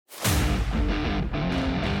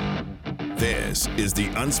This is the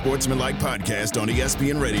Unsportsmanlike Podcast on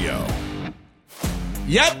ESPN Radio.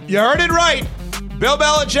 Yep, you heard it right. Bill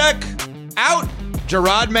Belichick out,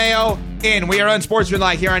 Gerard Mayo in. We are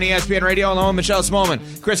Unsportsmanlike here on ESPN Radio, along with Michelle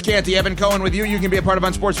Smallman, Chris Canty, Evan Cohen with you. You can be a part of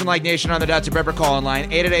Unsportsmanlike Nation on the Dr. Pepper call-in line,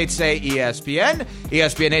 888-SAY-ESPN.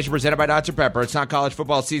 ESPN Nation presented by Dr. Pepper. It's not college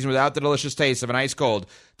football season without the delicious taste of an ice-cold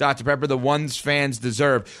Dr. Pepper, the ones fans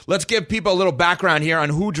deserve. Let's give people a little background here on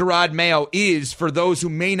who Gerard Mayo is for those who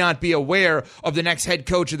may not be aware of the next head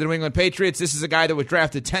coach of the New England Patriots. This is a guy that was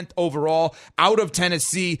drafted 10th overall out of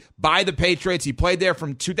Tennessee by the Patriots. He played there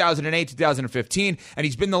from 2008 to 2015, and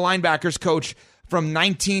he's been the linebackers coach from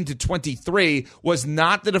 19 to 23, was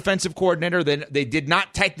not the defensive coordinator. They did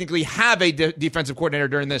not technically have a defensive coordinator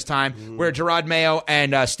during this time, where Gerard Mayo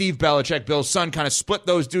and Steve Belichick, Bill's son, kind of split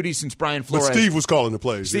those duties since Brian Flores. But Steve was calling the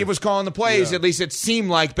plays. Steve was calling the plays. At least it seemed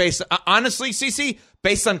like, honestly, CC,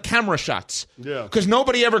 based on camera shots. Yeah. Because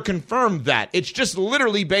nobody ever confirmed that. It's just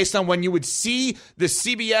literally based on when you would see the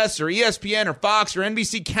CBS or ESPN or Fox or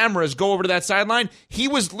NBC cameras go over to that sideline. He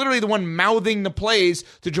was literally the one mouthing the plays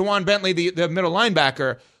to Juwan Bentley, the middle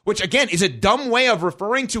linebacker, which, again, is a dumb way of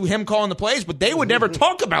referring to him calling the plays, but they would never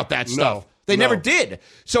talk about that stuff. They never did.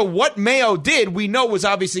 So what Mayo did, we know, was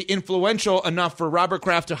obviously influential enough for Robert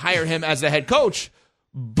Kraft to hire him as the head coach,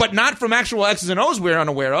 but not from actual X's and O's we're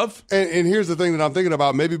unaware of. And here's the thing that I'm thinking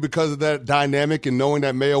about. Maybe because of that dynamic and knowing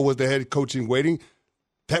that Mayo was the head coach in waiting,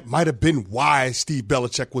 that might have been why Steve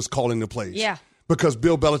Belichick was calling the plays. Yeah. Because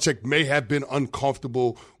Bill Belichick may have been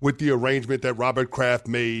uncomfortable with the arrangement that Robert Kraft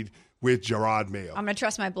made with Gerard Mayo. I'm going to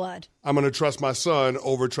trust my blood. I'm going to trust my son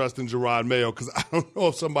over trusting Gerard Mayo because I don't know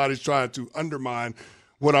if somebody's trying to undermine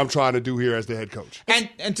what I'm trying to do here as the head coach.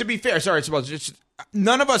 And to be fair, sorry,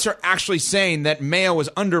 none of us are actually saying that Mayo was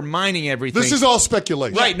undermining everything. This is all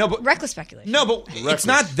speculation. Right. No, but reckless speculation. No, but it's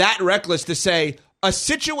not that reckless to say a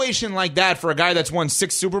situation like that for a guy that's won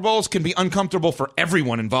 6 Super Bowls can be uncomfortable for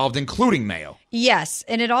everyone involved, including Mayo. Yes,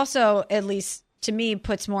 and it also, at least to me,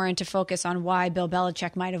 puts more into focus on why Bill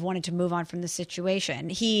Belichick might have wanted to move on from the situation.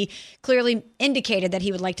 He clearly indicated that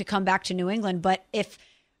he would like to come back to New England, but if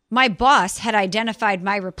my boss had identified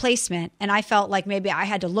my replacement and I felt like maybe I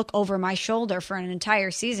had to look over my shoulder for an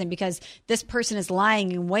entire season because this person is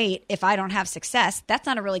lying in wait if I don't have success, that's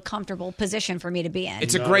not a really comfortable position for me to be in.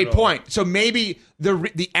 It's a great point. So maybe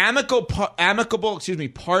the amicable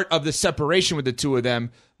part of the separation with the two of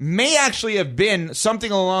them may actually have been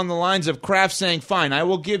something along the lines of Kraft saying, fine, I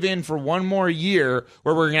will give in for one more year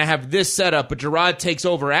where we're going to have this setup, but Gerard takes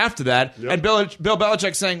over after that. Yep. And Bill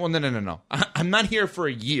Belichick saying, well, no. I'm not here for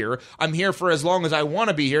a year. I'm here for as long as I want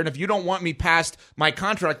to be here. And if you don't want me past my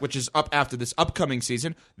contract, which is up after this upcoming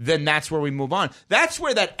season, then that's where we move on. That's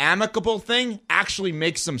where that amicable thing actually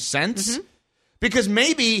makes some sense. Mm-hmm. Because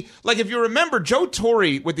maybe, like if you remember, Joe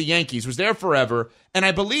Torre with the Yankees was there forever, and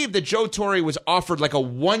I believe that Joe Torre was offered like a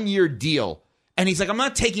 1-year deal. And he's like, I'm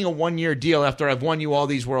not taking a 1-year deal after I've won you all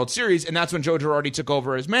these World Series, and that's when Joe Girardi took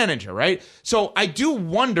over as manager, right? So I do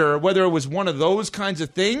wonder whether it was one of those kinds of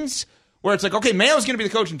things where it's like, okay, Mayo's going to be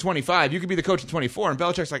the coach in 25, you could be the coach in 24, and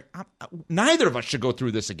Belichick's like, neither of us should go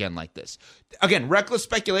through this again like this. Again, reckless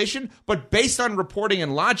speculation, but based on reporting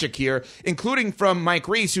and logic here, including from Mike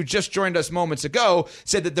Reese, who just joined us moments ago,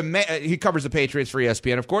 said that he covers the Patriots for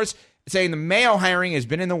ESPN, of course, saying the Mayo hiring has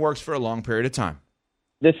been in the works for a long period of time.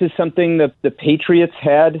 This is something that the Patriots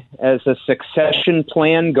had as a succession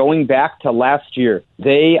plan going back to last year.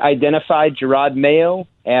 They identified Gerard Mayo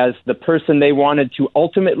as the person they wanted to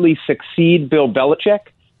ultimately succeed Bill Belichick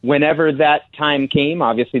whenever that time came.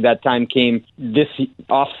 Obviously, that time came this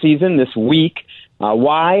offseason, this week.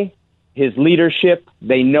 Why? His leadership.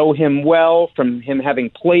 They know him well from him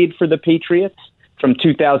having played for the Patriots from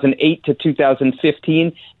 2008 to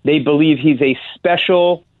 2015. They believe he's a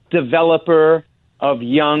special developer of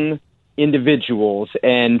young individuals.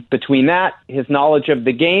 And between that, his knowledge of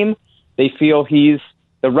the game, they feel he's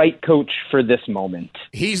the right coach for this moment.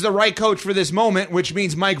 He's the right coach for this moment, which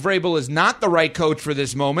means Mike Vrabel is not the right coach for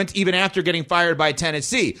this moment, even after getting fired by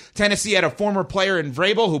Tennessee. Tennessee had a former player in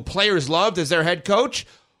Vrabel who players loved as their head coach.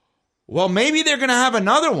 Well, maybe they're going to have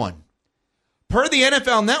another one. Per the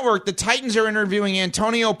NFL Network, the Titans are interviewing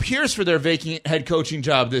Antonio Pierce for their vacant head coaching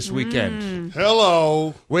job this weekend.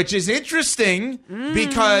 Hello. Which is interesting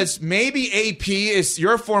because maybe AP is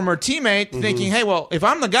your former teammate thinking, hey, well, if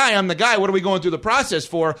I'm the guy, I'm the guy. What are we going through the process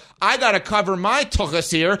for? I got to cover my tuchus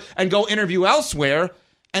here and go interview elsewhere.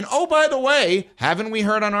 And oh, by the way, haven't we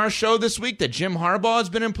heard on our show this week that Jim Harbaugh has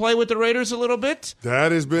been in play with the Raiders a little bit?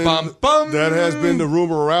 That has been that has been the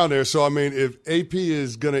rumor around there. So I mean, if AP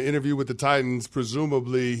is going to interview with the Titans,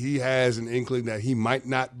 presumably he has an inkling that he might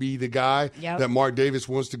not be the guy that Mark Davis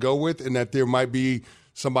wants to go with, and that there might be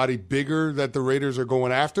somebody bigger that the Raiders are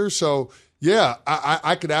going after. So yeah,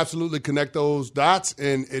 I could absolutely connect those dots,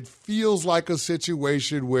 and it feels like a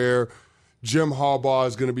situation where Jim Harbaugh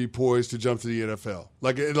is going to be poised to jump to the NFL.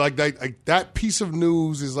 Like that piece of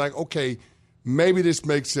news is like, okay, maybe this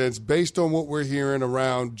makes sense based on what we're hearing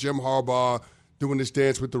around Jim Harbaugh doing this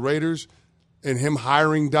dance with the Raiders and him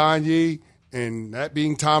hiring Don Yee and that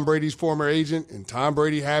being Tom Brady's former agent and Tom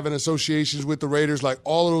Brady having associations with the Raiders. Like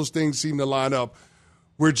all of those things seem to line up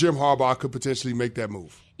where Jim Harbaugh could potentially make that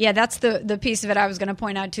move. Yeah, that's the piece of it I was going to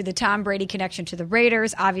point out, to the Tom Brady connection to the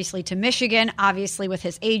Raiders, obviously to Michigan, obviously with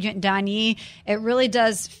his agent, Don Yee. It really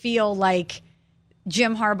does feel like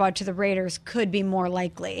Jim Harbaugh to the Raiders could be more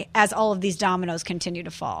likely as all of these dominoes continue to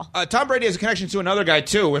fall. Tom Brady has a connection to another guy,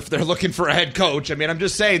 too, if they're looking for a head coach. I mean, I'm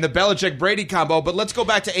just saying the Belichick-Brady combo, but let's go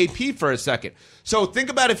back to AP for a second. So think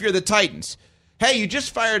about if you're the Titans. Hey, you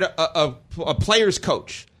just fired a player's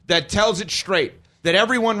coach that tells it straight, that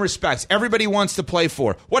everyone respects, everybody wants to play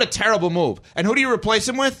for. What a terrible move. And who do you replace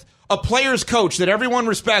him with? A player's coach that everyone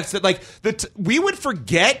respects. That we would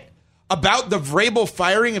forget about the Vrabel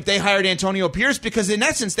firing if they hired Antonio Pierce, because in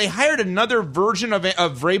essence, they hired another version of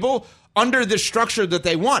Vrabel under the structure that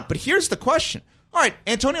they want. But here's the question. All right,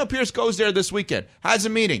 Antonio Pierce goes there this weekend, has a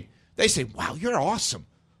meeting. They say, wow, you're awesome.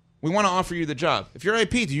 We want to offer you the job. If you're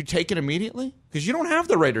AP, do you take it immediately? Because you don't have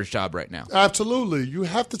the Raiders job right now. Absolutely. You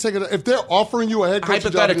have to take it. If they're offering you a head coach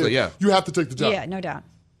job, you have to take the job. Yeah, no doubt.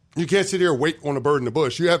 You can't sit here and wait on a bird in the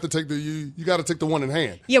bush. You have to take you got to take the one in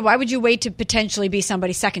hand. Yeah, why would you wait to potentially be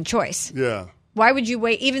somebody's second choice? Yeah. Why would you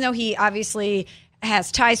wait, even though he obviously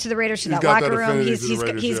has ties to the Raiders, to that locker room,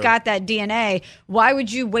 he's got that DNA. Why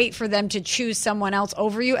would you wait for them to choose someone else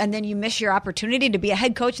over you, and then you miss your opportunity to be a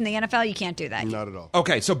head coach in the NFL? You can't do that. Not at all.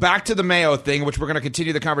 Okay, so back to the Mayo thing, which we're going to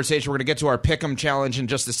continue the conversation. We're going to get to our Pick'em challenge in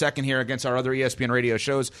just a second here against our other ESPN radio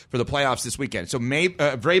shows for the playoffs this weekend. So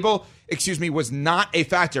Vrabel, was not a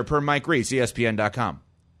factor per Mike Reese, ESPN.com.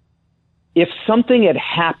 If something had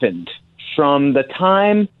happened from the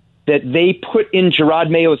time that they put in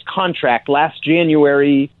Gerard Mayo's contract last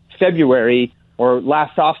January, February, or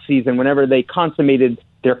last offseason, whenever they consummated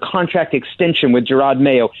their contract extension with Gerard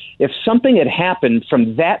Mayo, if something had happened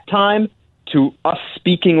from that time to us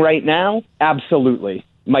speaking right now, absolutely.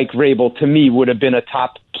 Mike Vrabel, to me, would have been a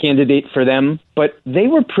top candidate for them. But they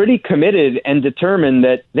were pretty committed and determined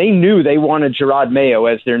that they knew they wanted Gerard Mayo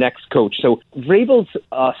as their next coach. So Vrabel's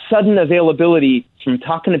sudden availability, from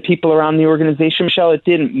talking to people around the organization, Michelle, it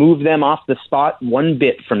didn't move them off the spot one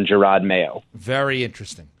bit from Gerard Mayo. Very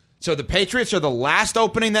interesting. So the Patriots are the last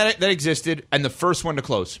opening that existed and the first one to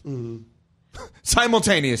close. Mm-hmm.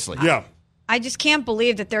 Simultaneously. Yeah. I just can't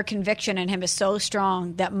believe that their conviction in him is so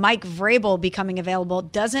strong that Mike Vrabel becoming available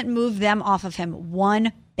doesn't move them off of him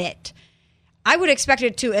one bit. I would expect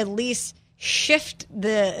it to at least shift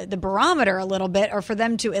the barometer a little bit, or for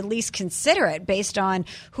them to at least consider it based on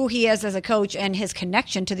who he is as a coach and his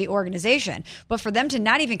connection to the organization. But for them to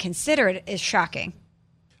not even consider it is shocking.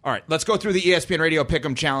 All right, let's go through the ESPN Radio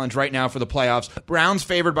Pick'em Challenge right now for the playoffs. Browns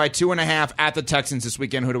favored by 2.5 at the Texans this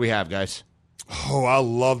weekend. Who do we have, guys? Oh, I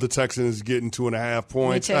love the Texans getting 2.5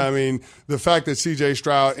 points. Me too. I mean, the fact that C.J.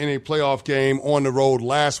 Stroud in a playoff game on the road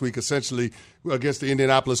last week, essentially against the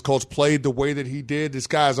Indianapolis Colts, played the way that he did. This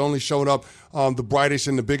guy's only shown up the brightest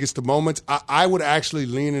and the biggest of moments. I would actually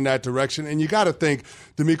lean in that direction. And you got to think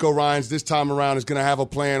DeMeco Ryans this time around is going to have a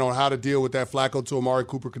plan on how to deal with that Flacco to Amari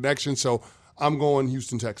Cooper connection. So I'm going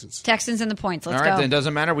Houston Texans. Texans in the points. Let's go. All right, go. then it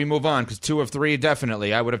doesn't matter. We move on because 2 of 3,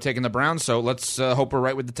 definitely. I would have taken the Browns, so let's hope we're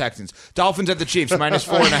right with the Texans. Dolphins at the Chiefs, minus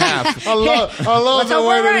 4.5. I love the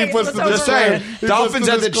way that he puts the disclaimer. Dolphins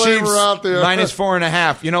at the Chiefs, minus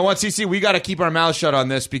 4.5. You know what, CC? We got to keep our mouths shut on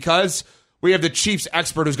this because we have the Chiefs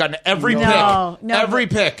expert who's gotten every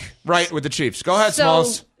pick right with the Chiefs. Go ahead,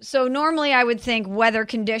 Smalls. So normally I would think weather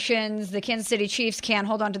conditions, the Kansas City Chiefs can't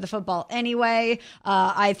hold on to the football anyway.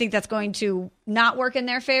 I think that's going to not work in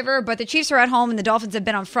their favor. But the Chiefs are at home, and the Dolphins have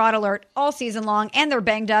been on fraud alert all season long, and they're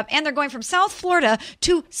banged up, and they're going from South Florida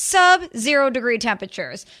to sub-0 degree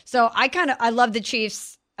temperatures. So I love the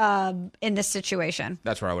Chiefs in this situation.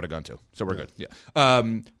 That's where I would have gone to. So we're good. Yeah.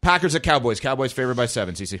 Packers at Cowboys. Cowboys favored by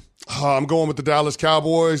 7, CC. I'm going with the Dallas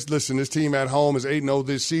Cowboys. Listen, this team at home is 8-0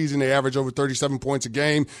 this season. They average over 37 points a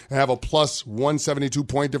game and have a plus 172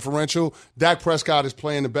 point differential. Dak Prescott is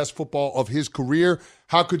playing the best football of his career.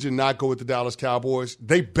 how could you not go with the Dallas Cowboys?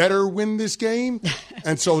 They better win this game.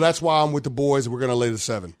 And so that's why I'm with the boys. We're going to lay the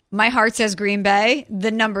 7. My heart says Green Bay.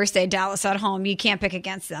 The numbers say Dallas at home. You can't pick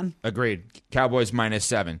against them. Agreed. Cowboys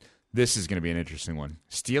 -7. This is going to be an interesting one.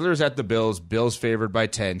 Steelers at the Bills. Bills favored by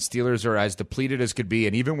 10. Steelers are as depleted as could be,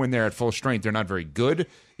 and even when they're at full strength, they're not very good.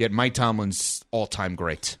 Yet Mike Tomlin's all-time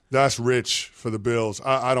great. That's rich for the Bills.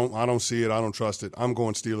 I don't see it. I don't trust it. I'm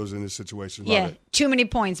going Steelers in this situation. Yeah, too many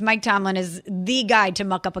points. Mike Tomlin is the guy to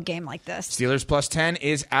muck up a game like this. Steelers +10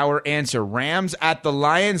 is our answer. Rams at the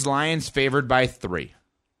Lions. Lions favored by 3.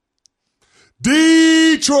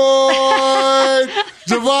 Detroit!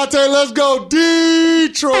 Javante, let's go,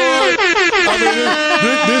 Detroit!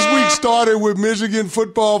 This week started with Michigan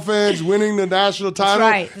football fans winning the national title.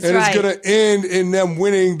 That's right. It's going to end in them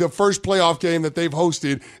winning the first playoff game that they've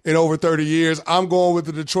hosted in over 30 years. I'm going with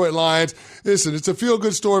the Detroit Lions. Listen, it's a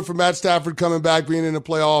feel-good story for Matt Stafford coming back, being in the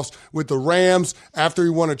playoffs with the Rams after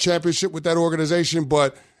he won a championship with that organization.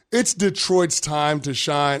 But it's Detroit's time to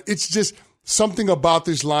shine. It's just something about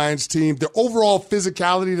this Lions team, the overall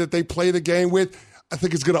physicality that they play the game with, I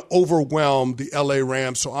think it's going to overwhelm the LA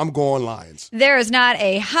Rams, so I'm going Lions. There is not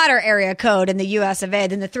a hotter area code in the US of A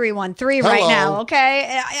than the 313 right now,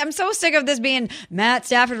 okay? I'm so sick of this being Matt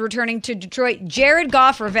Stafford returning to Detroit. Jared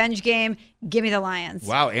Goff revenge game. Give me the Lions.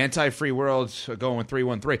 Wow, anti-free world going with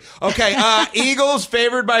 313. Okay, Eagles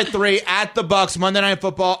favored by 3 at the Bucks, Monday Night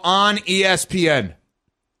Football on ESPN.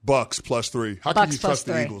 Bucks +3. How Bucks can you trust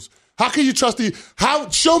 +3. the Eagles? How can you trust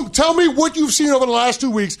tell me what you've seen over the last 2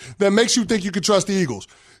 weeks that makes you think you can trust the Eagles.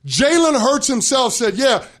 Jalen Hurts himself said,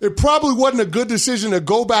 it probably wasn't a good decision to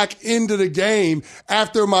go back into the game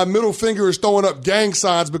after my middle finger is throwing up gang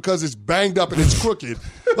signs because it's banged up and it's crooked.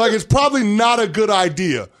 Like, it's probably not a good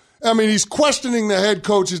idea. I mean, he's questioning the head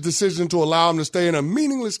coach's decision to allow him to stay in a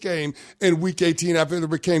meaningless game in Week 18 after it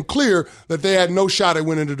became clear that they had no shot at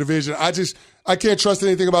winning the division. I can't trust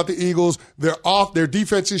anything about the Eagles. They're off. Their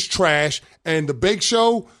defense is trash. And the Bake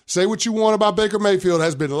Show, say what you want about Baker Mayfield,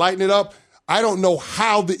 has been lighting it up. I don't know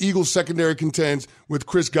how the Eagles secondary contends with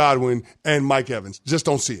Chris Godwin and Mike Evans. Just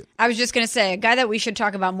don't see it. I was just going to say, a guy that we should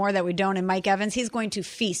talk about more that we don't in Mike Evans, he's going to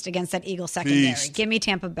feast against that Eagles secondary. Give me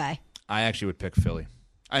Tampa Bay. I actually would pick Philly.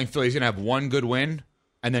 I think Philly's going to have one good win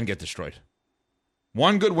and then get destroyed.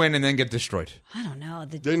 One good win and then get destroyed. I don't know.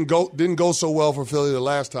 Didn't go so well for Philly the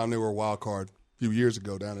last time they were a wild card a few years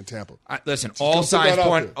ago down in Tampa. Listen, all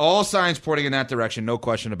signs pointing in that direction, no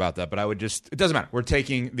question about that. But it doesn't matter. We're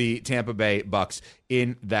taking the Tampa Bay Bucks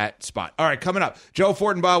in that spot. All right, coming up, Joe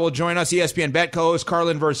Fortenbaugh will join us, ESPN Bet co-host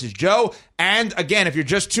Carlin versus Joe. And again, if you're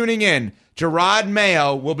just tuning in, Jerod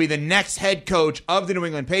Mayo will be the next head coach of the New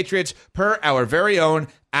England Patriots per our very own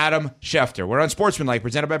Adam Schefter. We're on Sportsmanlike,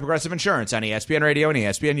 presented by Progressive Insurance on ESPN Radio and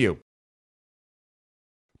ESPNU.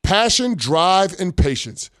 Passion, drive, and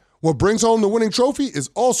patience. What brings home the winning trophy is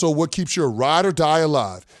also what keeps your ride or die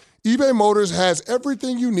alive. eBay Motors has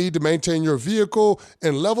everything you need to maintain your vehicle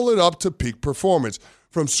and level it up to peak performance.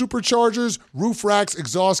 From superchargers, roof racks,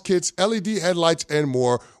 exhaust kits, LED headlights, and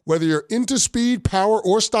more, whether you're into speed, power,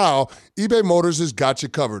 or style, eBay Motors has got you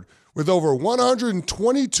covered. With over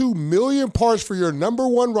 122 million parts for your number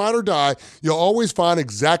one ride or die, you'll always find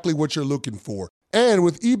exactly what you're looking for. And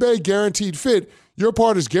with eBay Guaranteed Fit, your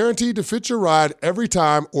part is guaranteed to fit your ride every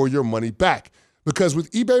time or your money back. Because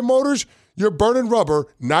with eBay Motors, you're burning rubber,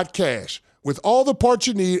 not cash. With all the parts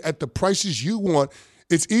you need at the prices you want,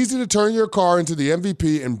 it's easy to turn your car into the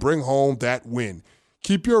MVP and bring home that win.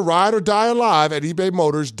 Keep your ride or die alive at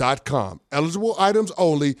ebaymotors.com. Eligible items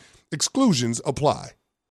only. Exclusions apply.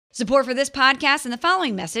 Support for this podcast and the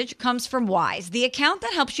following message comes from Wise, the account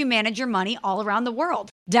that helps you manage your money all around the world.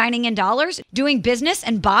 Dining in dollars, doing business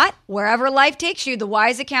and bot, wherever life takes you, the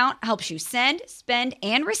Wise account helps you send, spend,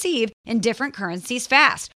 and receive in different currencies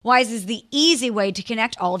fast. Wise is the easy way to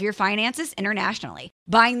connect all of your finances internationally.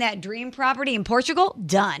 Buying that dream property in Portugal?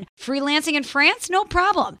 Done. Freelancing in France? No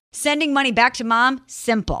problem. Sending money back to mom?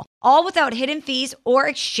 Simple. All without hidden fees or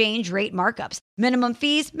exchange rate markups. Minimum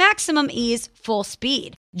fees, maximum ease, full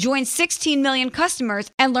speed. Join 16 million customers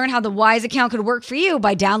and learn how the Wise account could work for you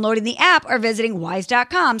by downloading the app or visiting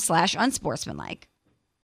wise.com/unsportsmanlike.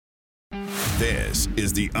 This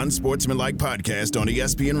is the Unsportsmanlike podcast on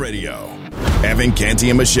ESPN Radio. Evan Canty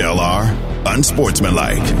and Michelle are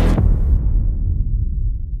Unsportsmanlike.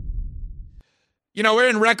 You know, we're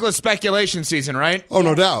in reckless speculation season, right? Oh,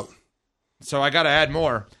 no doubt. So I got to add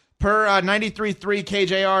more. Per 93.3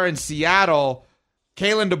 KJR in Seattle,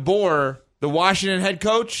 Kalen DeBoer, the Washington head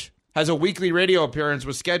coach, has a weekly radio appearance,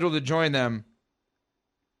 was scheduled to join them,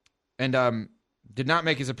 and did not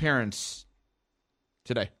make his appearance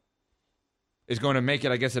today. is going to make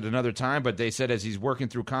it, I guess, at another time. But they said as he's working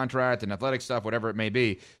through contract and athletic stuff, whatever it may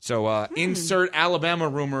be. So insert Alabama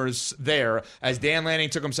rumors there as Dan Lanning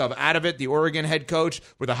took himself out of it, the Oregon head coach,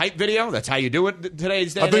 with a hype video. That's how you do it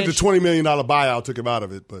today's day. I think the $20 million buyout took him out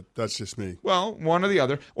of it, but that's just me. Well, one or the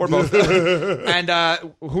other, or both.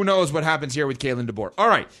 And who knows what happens here with Kalen DeBoer. All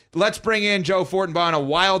right, let's bring in Joe Fortenbaugh. A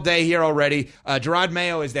wild day here already. Gerard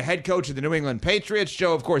Mayo is the head coach of the New England Patriots.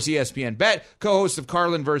 Joe, of course, ESPN Bet, co-host of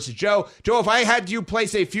Carlin versus Joe. Joe, if I had you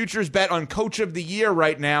place a futures bet on Coach of the Year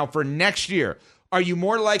right now for next year, are you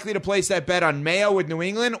more likely to place that bet on Mayo with New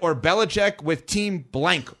England or Belichick with Team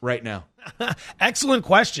Blank right now? Excellent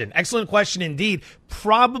question. Excellent question indeed.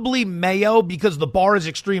 Probably Mayo because the bar is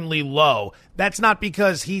extremely low. That's not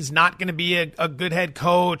because he's not going to be a good head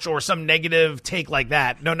coach or some negative take like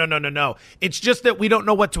that. No. It's just that we don't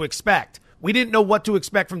know what to expect. We didn't know what to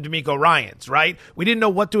expect from DeMeco Ryans, right? We didn't know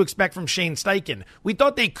what to expect from Shane Steichen. We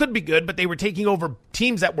thought they could be good, but they were taking over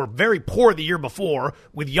teams that were very poor the year before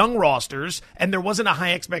with young rosters, and there wasn't a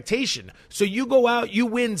high expectation. So you go out, you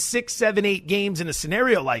win 6, 7, 8 games in a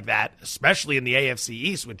scenario like that, especially in the AFC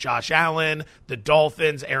East with Josh Allen, the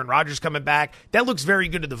Dolphins, Aaron Rodgers coming back. That looks very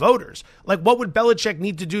good to the voters. Like, what would Belichick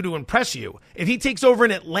need to do to impress you? If he takes over in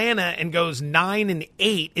Atlanta and goes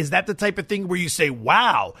 9-8, is that the type of thing where you say,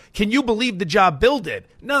 wow, can you believe the job Bill did?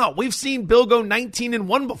 No, we've seen Bill go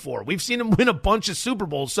 19-1 before. We've seen him win a bunch of Super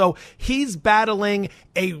Bowls. So he's battling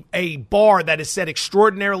a bar that is set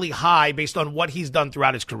extraordinarily high based on what he's done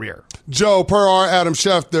throughout his career. Joe, per our Adam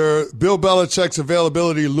Schefter, Bill Belichick's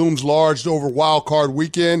availability looms large over Wild Card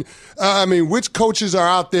Weekend. Which coaches are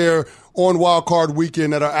out there on Wild Card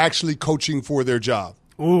Weekend that are actually coaching for their job?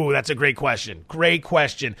 Ooh, that's a great question. Great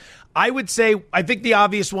question. I would say, I think the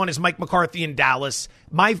obvious one is Mike McCarthy in Dallas.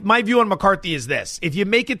 My view on McCarthy is this. If you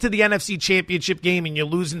make it to the NFC Championship game and you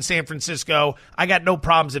lose in San Francisco, I got no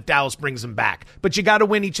problems if Dallas brings him back. But you got to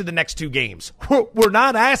win each of the next 2 games. We're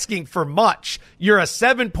not asking for much. You're a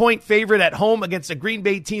 7-point favorite at home against a Green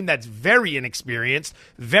Bay team that's very inexperienced,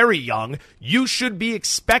 very young. You should be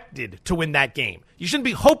expected to win that game. You shouldn't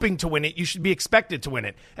be hoping to win it. You should be expected to win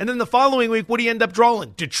it. And then the following week, what do you end up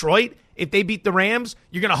drawing? Detroit? If they beat the Rams,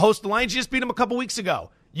 you're going to host the Lions. You just beat them a couple weeks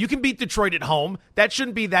ago. You can beat Detroit at home. That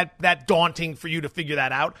shouldn't be that daunting for you to figure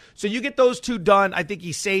that out. So you get those 2 done. I think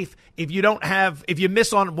he's safe. If you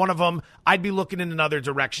miss on one of them, I'd be looking in another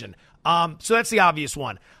direction. So that's the obvious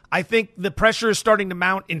one. I think the pressure is starting to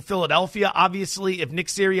mount in Philadelphia. Obviously, if Nick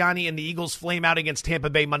Sirianni and the Eagles flame out against Tampa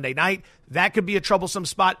Bay Monday night, that could be a troublesome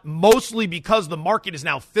spot, mostly because the market is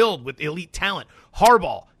now filled with elite talent.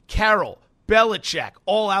 Harbaugh, Carroll, Belichick,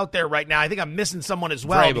 all out there right now. I think I'm missing someone as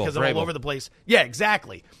well because I'm all over the place. Yeah,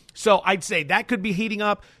 exactly. So I'd say that could be heating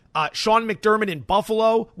up. Sean McDermott in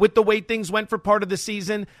Buffalo, with the way things went for part of the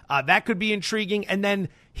season, that could be intriguing. And then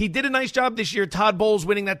he did a nice job this year, Todd Bowles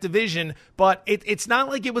winning that division, but it's not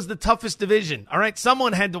like it was the toughest division. All right,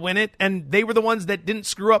 someone had to win it, and they were the ones that didn't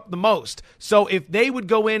screw up the most. So if they would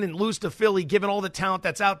go in and lose to Philly, given all the talent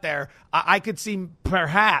that's out there, I could see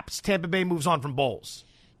perhaps Tampa Bay moves on from Bowles.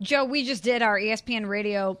 Joe, we just did our ESPN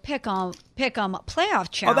Radio Pick'em playoff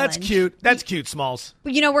challenge. Oh, that's cute. That's cute, Smalls.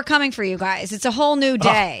 But, we're coming for you guys. It's a whole new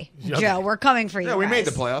day, Joe. We're coming for you guys. Yeah, we made the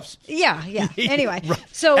playoffs. Yeah. Anyway,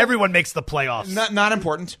 so everyone makes the playoffs. Not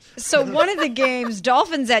important. So one of the games,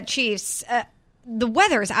 Dolphins at Chiefs, the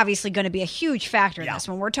weather is obviously going to be a huge factor in this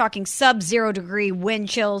one. We're talking sub-0 degree wind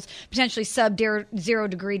chills, potentially sub-0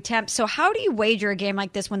 degree temps. So how do you wager a game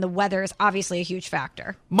like this when the weather is obviously a huge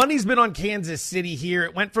factor? Money's been on Kansas City here.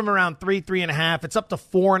 It went from around 3.5. It's up to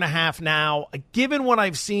 4.5 now. Given what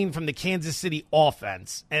I've seen from the Kansas City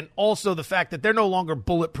offense, and also the fact that they're no longer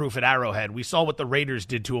bulletproof at Arrowhead, we saw what the Raiders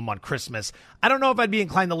did to them on Christmas. I don't know if I'd be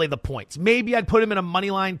inclined to lay the points. Maybe I'd put him in a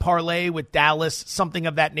moneyline parlay with Dallas, something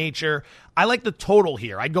of that nature. I like the total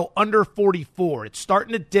here. I'd go under 44. It's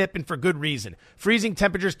starting to dip, and for good reason. Freezing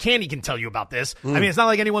temperatures, Candy can tell you about this. I mean, it's not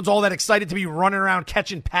like anyone's all that excited to be running around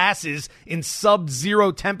catching passes in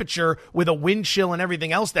sub-zero temperature with a wind chill and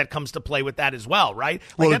everything else that comes to play with that as well, right?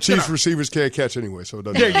 Well, the Chiefs receivers can't catch anyway, so it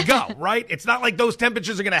doesn't matter. There you go, right? It's not like those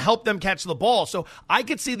temperatures are going to help them catch the ball. So I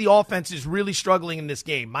could see the offense is really struggling in this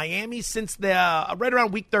game. Miami, since right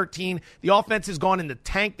around week 13, the offense has gone in the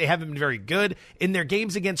tank. They haven't been very good. In their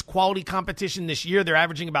games against quality competition this year, they're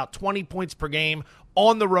averaging about 20 points per game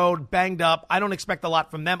on the road, banged up. I don't expect a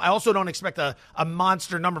lot from them. I also don't expect a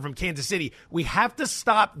monster number from Kansas City. We have to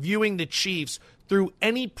stop viewing the Chiefs through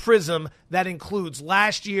any prism that includes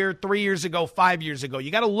last year, 3 years ago, 5 years ago.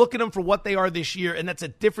 You got to look at them for what they are this year, and that's a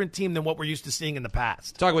different team than what we're used to seeing in the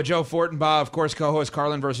past. Talking with Joe Fortenbaugh, of course, co-host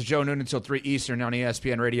Carlin versus Joe, noon until 3 Eastern on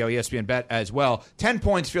ESPN Radio, ESPN Bet as well. 10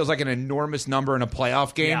 points feels like an enormous number in a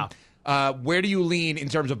playoff game. Yeah. Where do you lean in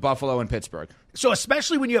terms of Buffalo and Pittsburgh? So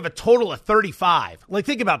especially when you have a total of 35, like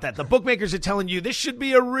think about that. The bookmakers are telling you this should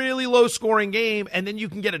be a really low-scoring game, and then you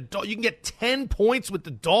can get 10 points with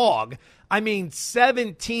the dog. I mean,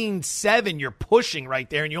 17-7, you're pushing right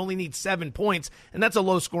there, and you only need 7 points, and that's a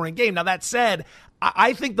low-scoring game. Now, that said,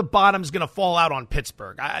 I think the bottom's going to fall out on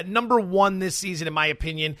Pittsburgh. Number one this season, in my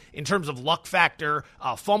opinion, in terms of luck factor,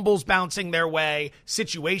 fumbles bouncing their way,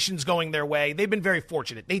 situations going their way. They've been very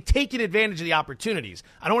fortunate. They've taken advantage of the opportunities.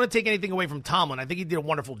 I don't want to take anything away from Tomlin. I think he did a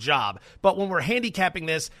wonderful job. But when we're handicapping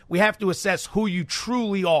this, we have to assess who you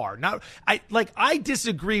truly are. Now, I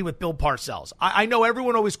disagree with Bill Parcells. I know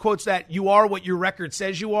everyone always quotes that you are what your record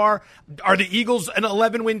says you are. Are the Eagles an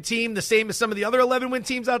 11-win team the same as some of the other 11-win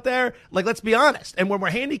teams out there? Like, let's be honest. And when we're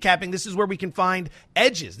handicapping, this is where we can find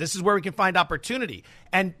edges. This is where we can find opportunity.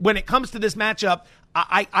 And when it comes to this matchup,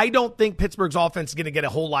 I don't think Pittsburgh's offense is going to get a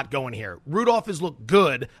whole lot going here. Rudolph has looked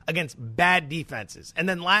good against bad defenses. And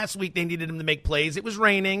then last week they needed him to make plays. It was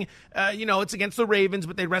raining. It's against the Ravens,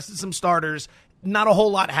 but they rested some starters. Not a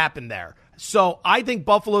whole lot happened there. So I think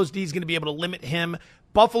Buffalo's D is going to be able to limit him.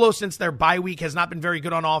 Buffalo, since their bye week, has not been very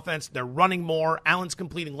good on offense. They're running more. Allen's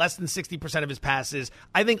completing less than 60% of his passes.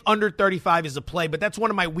 I think under 35 is a play, but that's one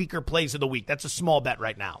of my weaker plays of the week. That's a small bet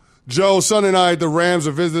right now. Joe, Sunday night, the Rams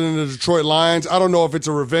are visiting the Detroit Lions. I don't know if it's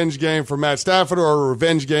a revenge game for Matt Stafford or a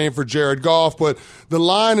revenge game for Jared Goff, but the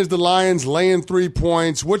line is the Lions laying 3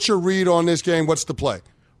 points. What's your read on this game? What's the play?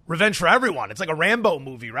 Revenge for everyone. It's like a Rambo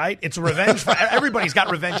movie, right? It's a revenge for everybody's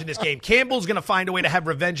got revenge in this game. Campbell's going to find a way to have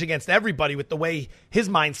revenge against everybody with the way his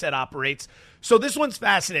mindset operates. So this one's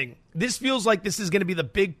fascinating. This feels like this is going to be the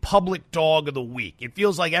big public dog of the week. It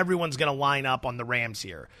feels like everyone's going to line up on the Rams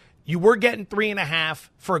here. You were getting 3.5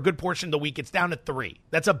 for a good portion of the week. It's down to 3.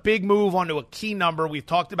 That's a big move onto a key number. We've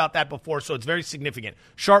talked about that before, so it's very significant.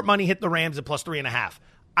 Sharp money hit the Rams at plus 3.5.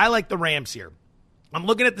 I like the Rams here. I'm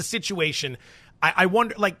looking at the situation. I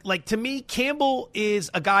wonder, to me, Campbell is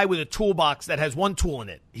a guy with a toolbox that has one tool in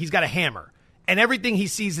it. He's got a hammer, and everything he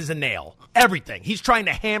sees is a nail. Everything. He's trying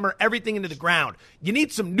to hammer everything into the ground. You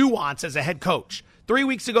need some nuance as a head coach. 3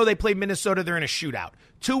 weeks ago, they played Minnesota. They're in a shootout.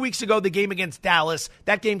 2 weeks ago, the game against Dallas,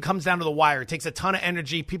 that game comes down to the wire. It takes a ton of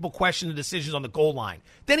energy. People question the decisions on the goal line.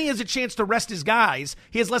 Then he has a chance to rest his guys.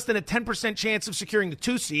 He has less than a 10% chance of securing the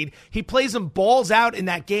 2 seed. He plays them balls out in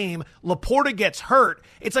that game. Laporta gets hurt.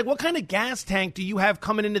 It's like, what kind of gas tank do you have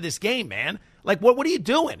coming into this game, man? Like, what are you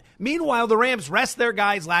doing? Meanwhile, the Rams rest their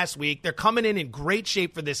guys last week. They're coming in great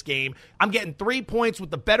shape for this game. I'm getting 3 points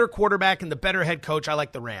with the better quarterback and the better head coach. I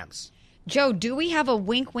like the Rams. Joe, do we have a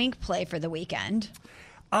wink-wink play for the weekend?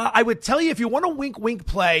 I would tell you, if you want a wink-wink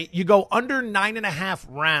play, you go under 9.5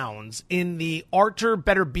 rounds in the Artur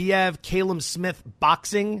Beterbiev, Caleb Smith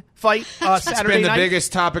boxing fight Saturday night. It's been the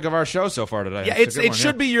biggest topic of our show so far today. Yeah, it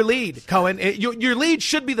should be your lead, Cohen. Your lead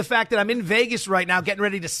should be the fact that I'm in Vegas right now getting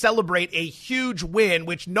ready to celebrate a huge win,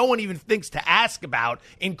 which no one even thinks to ask about.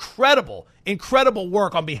 Incredible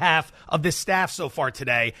work on behalf of this staff so far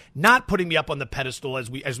today. Not putting me up on the pedestal as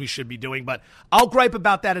we should be doing, but I'll gripe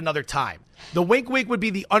about that another time. The wink-wink would be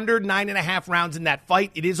the under 9.5 rounds in that fight.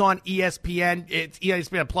 It is on ESPN. It's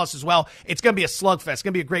ESPN Plus as well. It's going to be a slugfest. It's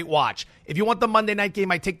going to be a great watch. If you want the Monday night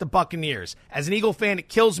game, I take the Buccaneers. As an Eagle fan, it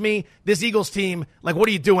kills me. This Eagles team, what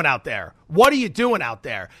are you doing out there? What are you doing out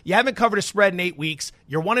there? You haven't covered a spread in 8 weeks.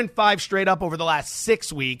 You're 1-5 straight up over the last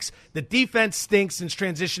 6 weeks. The defense stinks since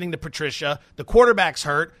transitioning to Patricia. The quarterback's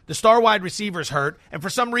hurt. The star wide receiver's hurt. And for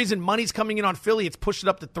some reason, money's coming in on Philly. It's pushed it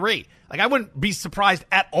up to 3. I wouldn't be surprised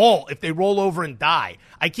at all if they roll over and die.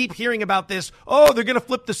 I keep hearing about this. Oh, they're going to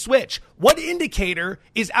flip the switch. What indicator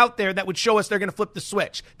is out there that would show us they're going to flip the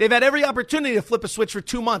switch? They've had every opportunity to flip a switch for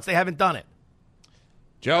 2 months. They haven't done it.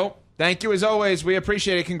 Joe, thank you as always. We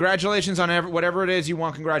appreciate it. Congratulations on whatever it is you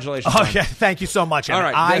want. Congratulations. Oh, yeah. Thank you so much. All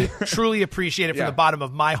right. I truly appreciate it from the bottom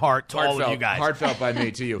of my heart to all of you guys. Heartfelt by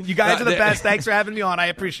me to you. You guys are the best. Thanks for having me on. I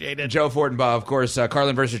appreciate it. Joe Fortenbaugh, of course.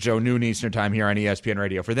 Carlin versus Joe, noon Eastern time here on ESPN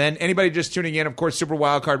Radio. For then, anybody just tuning in, of course, Super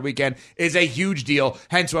Wildcard Weekend is a huge deal,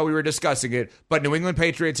 hence why we were discussing it. But New England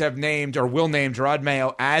Patriots have named or will name Gerard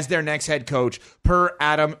Mayo as their next head coach per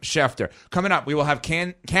Adam Schefter. Coming up, we will have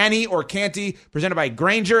Canny or Canty presented by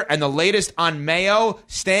Granger and the latest on Mayo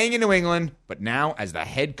staying in New England, but now as the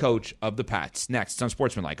head coach of the Pats. Next on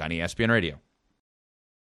Sportsmanlike on ESPN Radio.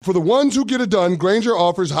 For the ones who get it done, Granger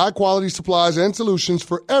offers high-quality supplies and solutions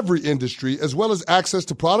for every industry, as well as access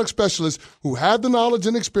to product specialists who have the knowledge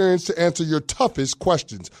and experience to answer your toughest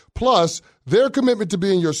questions. Plus, their commitment to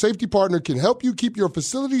being your safety partner can help you keep your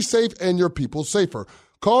facility safe and your people safer.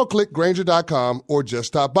 Call, click Granger.com, or just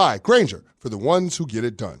stop by. Granger, for the ones who get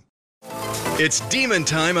it done. It's demon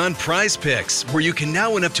time on Prize Picks, where you can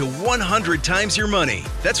now win up to 100 times your money.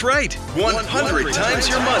 That's right, 100 times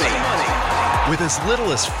your money. With as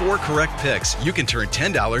little as 4 correct picks, you can turn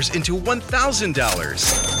 $10 into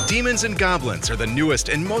 $1,000. Demons and Goblins are the newest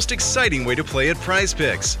and most exciting way to play at Prize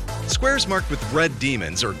Picks. Squares marked with red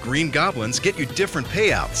demons or green goblins get you different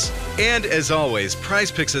payouts. And as always,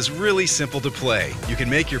 Prize Picks is really simple to play. You can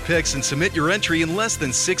make your picks and submit your entry in less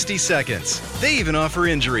than 60 seconds. They even offer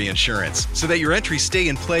injury insurance, so that your entries stay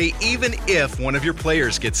in play even if one of your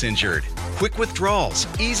players gets injured. Quick withdrawals,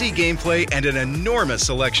 easy gameplay, and an enormous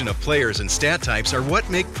selection of players and stat types are what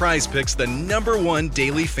make Prize Picks the #1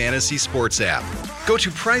 daily fantasy sports app. Go to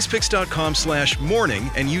prizepicks.com/morning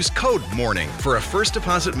and use code MORNING for a first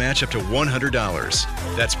deposit match up to $100.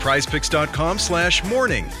 That's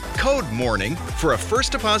prizepicks.com/morning. Code MORNING for a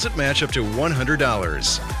first deposit match up to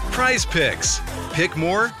 $100. Prize Picks. Pick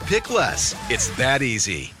more, pick less. It's that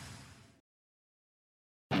easy.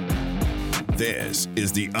 This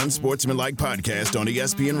is the Unsportsmanlike Podcast on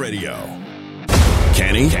ESPN Radio.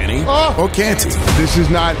 Can he or can't he? This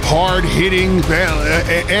is not hard-hitting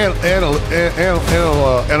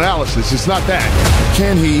analysis. It's not that.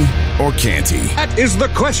 Can he or can't he? That is the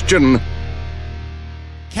question.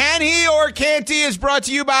 Can he or can't he is brought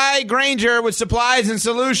to you by Grainger, with supplies and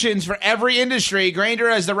solutions for every industry. Grainger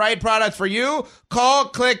has the right product for you. Call,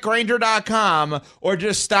 click Grainger.com, or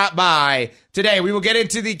just stop by today. We will get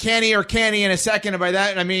into the can he or can't he in a second. And by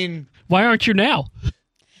that, I mean... Why aren't you now?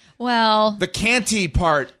 Well... The can't he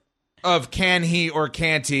part of can he or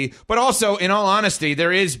can't he. But also, in all honesty,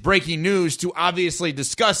 there is breaking news to obviously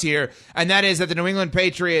discuss here, and that is that the New England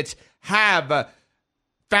Patriots have...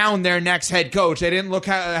 found their next head coach. They didn't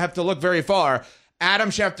have to look very far.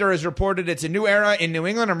 Adam Schefter has reported it's a new era in New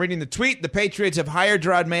England. I'm reading the tweet. The Patriots have hired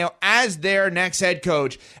Gerard Mayo as their next head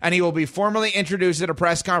coach, and he will be formally introduced at a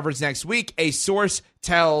press conference next week, a source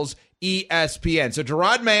tells ESPN. So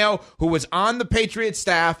Gerard Mayo, who was on the Patriots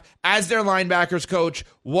staff as their linebackers coach,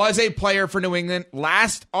 was a player for New England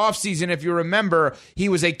last offseason. If you remember, he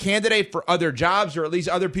was a candidate for other jobs, or at least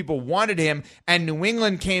other people wanted him, and New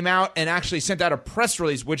England came out and actually sent out a press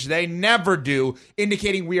release, which they never do,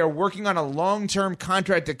 indicating we are working on a long-term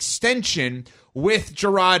contract extension with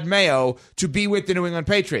Gerard Mayo to be with the New England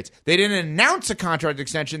Patriots. They didn't announce a contract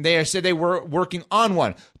extension. They said they were working on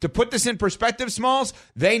one. To put this in perspective, Smalls,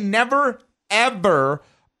 they never, ever,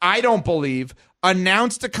 I don't believe,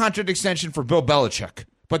 announced a contract extension for Bill Belichick.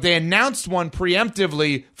 But they announced one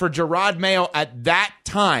preemptively for Gerard Mayo at that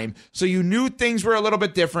time. So you knew things were a little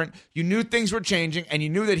bit different. You knew things were changing, and you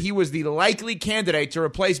knew that he was the likely candidate to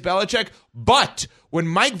replace Belichick. But when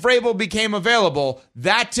Mike Vrabel became available,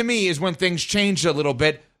 that to me is when things changed a little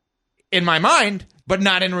bit in my mind, but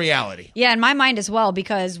not in reality. Yeah, in my mind as well,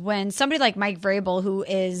 because when somebody like Mike Vrabel, who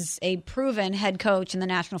is a proven head coach in the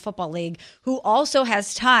National Football League, who also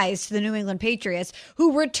has ties to the New England Patriots,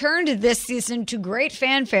 who returned this season to great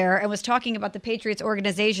fanfare and was talking about the Patriots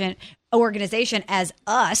organization as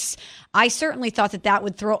us, I certainly thought that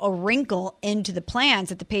would throw a wrinkle into the plans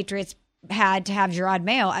that the Patriots had to have Gerard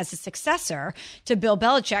Mayo as a successor to Bill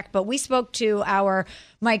Belichick. But we spoke to our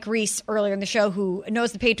Mike Reese earlier in the show, who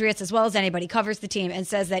knows the Patriots as well as anybody, covers the team, and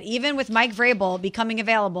says that even with Mike Vrabel becoming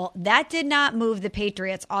available, that did not move the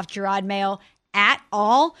Patriots off Gerard Mayo at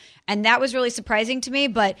all. And that was really surprising to me,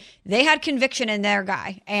 but they had conviction in their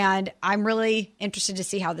guy, and I'm really interested to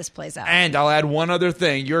see how this plays out. And I'll add one other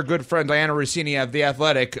thing. Your good friend Diana Rossini of The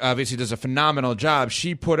Athletic obviously does a phenomenal job.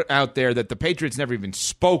 She put out there that the Patriots never even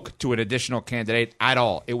spoke to an additional candidate at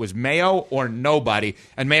all. It was Mayo or nobody,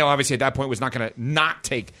 and Mayo obviously at that point was not going to not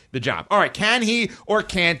take the job. All right, can he or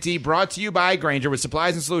can't he? Brought to you by Grainger, with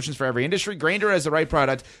supplies and solutions for every industry. Grainger has the right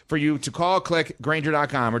product for you to call, click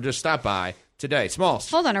Grainger.com, or just stop by today.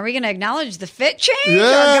 Smalls. Hold on, are we going to acknowledge the fit change?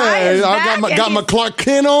 Yeah, I got my Clark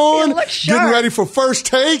Kent on, getting ready for first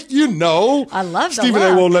take. You know, I love the Stephen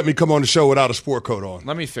A. won't let me come on the show without a sport coat on.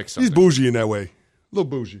 Let me fix something. He's bougie in that way, a little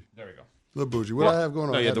bougie. There we go. A little bougie. What I have going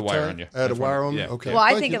on? No, you had the wire on you. I had the wire on me? Yeah. Okay. Well,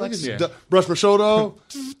 I think it looks... Brush my shoulder off.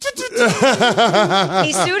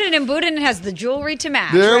 He's suited and booted and has the jewelry to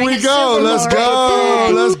match. There we go. Let's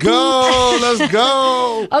go. Let's go. Let's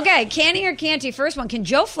go. Okay, can he or can't he? First one, can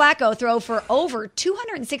Joe Flacco throw for over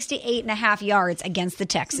 268.5 yards against the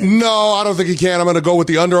Texans? No, I don't think he can. I'm going to go with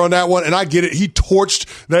the under on that one. And I get it. He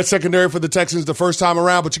torched that secondary for the Texans the first time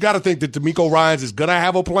around. But you got to think that DeMeco Ryans is going to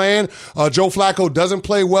have a plan. Joe Flacco doesn't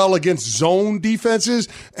play well against zone defenses,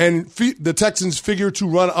 and the Texans figure to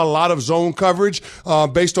run a lot of zone coverage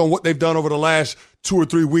based on what they've done over the last 2 or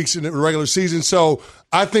 3 weeks in the regular season. So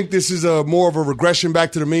I think this is more of a regression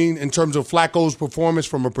back to the mean in terms of Flacco's performance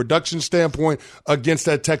from a production standpoint against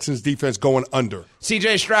that Texans defense, going under.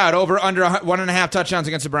 CJ Stroud over under 1.5 touchdowns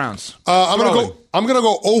against the Browns. I'm gonna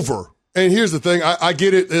go over. And here's the thing. I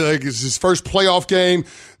get it. Like, it's his first playoff game.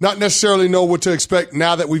 Not necessarily know what to expect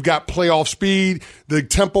now that we've got playoff speed. The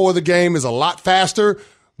tempo of the game is a lot faster.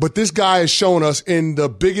 But this guy has shown us in the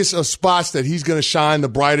biggest of spots that he's going to shine the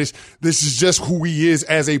brightest. This is just who he is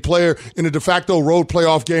as a player. In a de facto road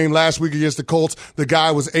playoff game last week against the Colts, the guy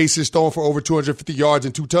was aces, throwing for over 250 yards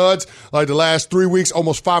and 2 tuds. Like the last 3 weeks,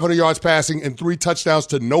 almost 500 yards passing and 3 touchdowns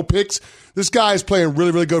to no picks. This guy is playing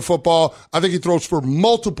really, really good football. I think he throws for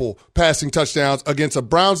multiple passing touchdowns against a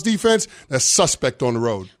Browns defense that's suspect on the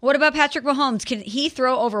road. What about Patrick Mahomes? Can he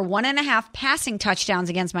throw over 1.5 passing touchdowns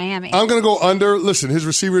against Miami? I'm going to go under. Listen, his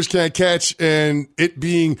receivers can't catch, and it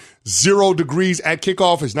being 0 degrees at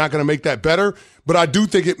kickoff is not going to make that better. But I do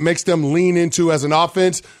think it makes them lean into, as an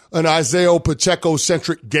offense, an Isaiah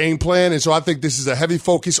Pacheco-centric game plan. And so I think this is a heavy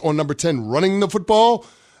focus on number 10 running the football.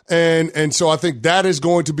 And so I think that is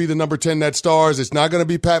going to be the number 10 that stars. It's not going to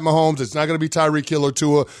be Pat Mahomes. It's not going to be Tyreek Hill or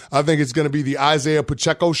Tua. I think it's going to be the Isaiah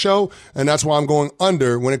Pacheco show, and that's why I'm going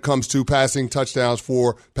under when it comes to passing touchdowns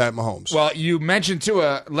for Pat Mahomes. Well, you mentioned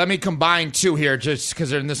Tua. Let me combine 2 here just because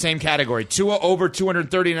they're in the same category. Tua over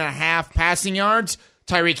 230.5 passing yards.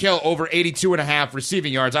 Tyreek Hill over 82.5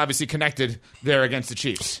 receiving yards, obviously connected there against the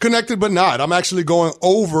Chiefs. Connected but not. I'm actually going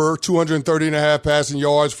over 230.5 passing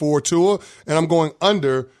yards for Tua, and I'm going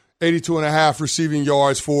under 82.5 receiving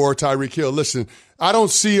yards for Tyreek Hill. Listen, I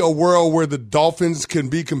don't see a world where the Dolphins can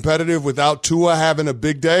be competitive without Tua having a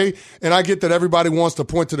big day. And I get that everybody wants to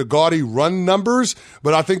point to the gaudy run numbers,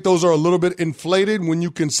 but I think those are a little bit inflated when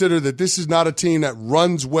you consider that this is not a team that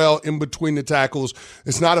runs well in between the tackles.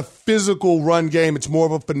 It's not a physical run game. It's more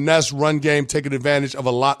of a finesse run game, taking advantage of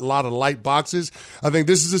a lot of light boxes. I think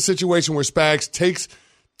this is a situation where Spags takes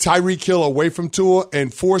Tyreek Hill away from Tua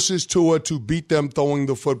and forces Tua to beat them throwing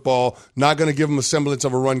the football. Not going to give him a semblance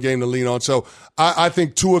of a run game to lean on. So I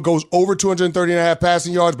think Tua goes over 230.5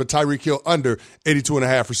 passing yards, but Tyreek Hill under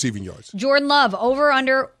 82.5 receiving yards. Jordan Love over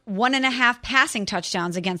under 1.5 passing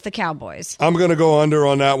touchdowns against the Cowboys. I'm going to go under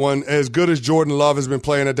on that one. As good as Jordan Love has been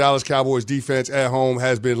playing, the Dallas Cowboys defense at home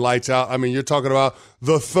has been lights out. I mean, you're talking about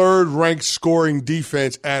the 3rd-ranked scoring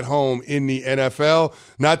defense at home in the NFL.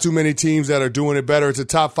 Not too many teams that are doing it better. It's a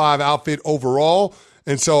top 5 outfit overall.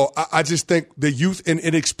 And so I just think the youth and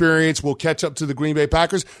inexperience will catch up to the Green Bay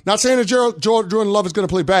Packers. Not saying that Jordan Love is going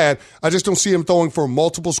to play bad. I just don't see him throwing for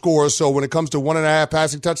multiple scores. So when it comes to 1.5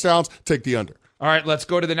 passing touchdowns, take the under. All right, let's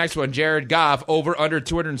go to the next one. Jared Goff over under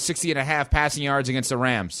 260.5 passing yards against the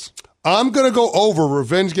Rams. I'm going to go over.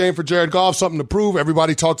 Revenge game for Jared Goff, something to prove.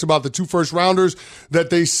 Everybody talks about the 2 first-rounders that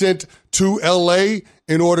they sent to L.A.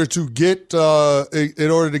 in order to get Jared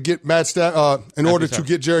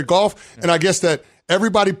Goff. Yeah. And I guess that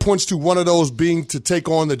everybody points to one of those being to take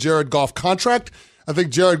on the Jared Goff contract. I think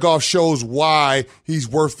Jared Goff shows why he's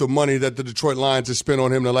worth the money that the Detroit Lions have spent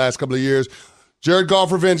on him the last couple of years. Jared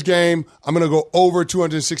Goff revenge game. I'm going to go over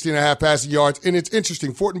 260.5 passing yards. And it's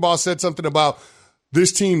interesting. Fortenbaugh said something about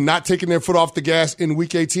this team not taking their foot off the gas in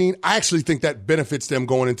Week 18. I actually think that benefits them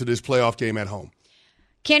going into this playoff game at home.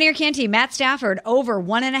 Canty or Canty, Matt Stafford over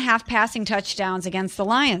 1.5 passing touchdowns against the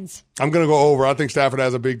Lions. I'm going to go over. I think Stafford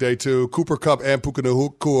has a big day too. Cooper Kupp and Puka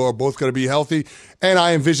Nacua are both going to be healthy. And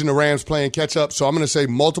I envision the Rams playing catch up. So I'm going to say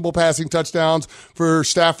multiple passing touchdowns for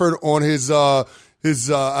Stafford on his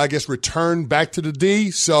return back to the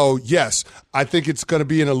D. So, yes, I think it's going to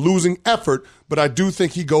be in a losing effort, but I do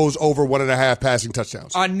think he goes over 1.5 passing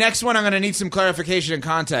touchdowns. Next one, I'm going to need some clarification and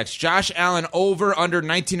context. Josh Allen over under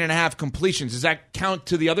 19.5 completions. Does that count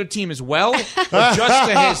to the other team as well, or just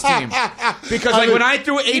to his team? Because when I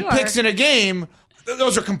threw 8 picks in a game,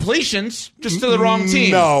 those are completions, just to the wrong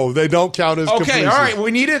team. No, they don't count as completions. Okay, all right.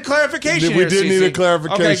 We need a clarification. We did need a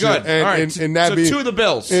clarification. Okay, good. And, all right. and that so being, to the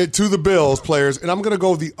Bills. To the Bills players. And I'm going to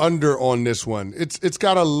go the under on this one. It's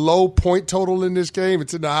got a low point total in this game.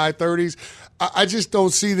 It's in the high 30s. I just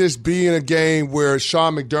don't see this being a game where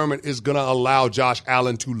Sean McDermott is going to allow Josh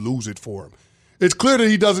Allen to lose it for him. It's clear that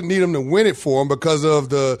he doesn't need him to win it for him because of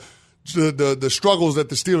the struggles that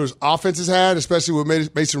the Steelers' offense has had, especially with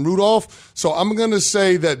Mason Rudolph. So I'm going to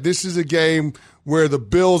say that this is a game where the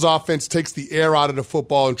Bills' offense takes the air out of the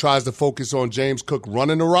football and tries to focus on James Cook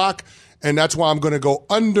running the rock. And that's why I'm going to go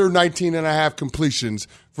under 19.5 completions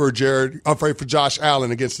for Josh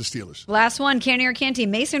Allen against the Steelers. Last one, Canty or Canty,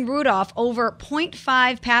 Mason Rudolph over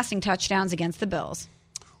 0.5 passing touchdowns against the Bills.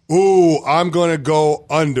 Ooh, I'm going to go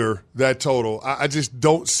under that total. I just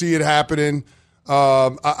don't see it happening.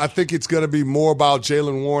 I think it's going to be more about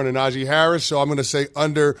Jalen Warren and Najee Harris, so I'm going to say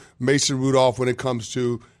under Mason Rudolph when it comes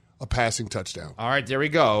to a passing touchdown. All right, there we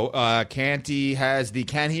go. Canty has the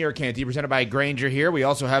Can He or Can't He presented by Granger here. We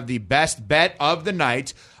also have the best bet of the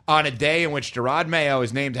night on a day in which Jerod Mayo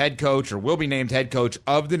is named head coach or will be named head coach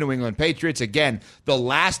of the New England Patriots. Again, the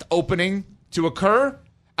last opening to occur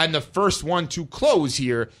and the first one to close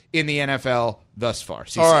here in the NFL thus far.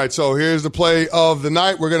 All right, so here's the play of the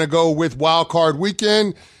night. We're going to go with Wild Card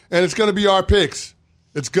Weekend, and it's going to be our picks.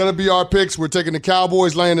 It's going to be our picks. We're taking the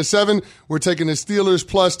Cowboys laying the 7. We're taking the Steelers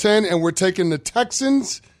plus 10, and we're taking the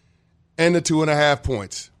Texans and the 2.5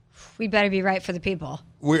 points. We better be right for the people.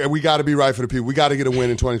 We got to be right for the people. We got to get a win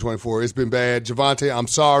in 2024. It's been bad. Javonte, I'm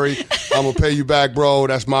sorry. I'm going to pay you back, bro.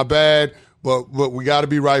 That's my bad. But we got to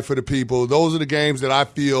be right for the people. Those are the games that I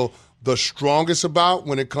feel the strongest about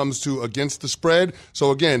when it comes to against the spread. So,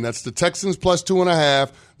 again, that's the Texans plus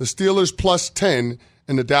 2.5, the Steelers plus 10,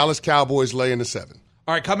 and the Dallas Cowboys laying the 7.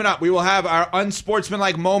 All right, coming up, we will have our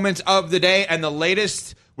unsportsmanlike moments of the day and the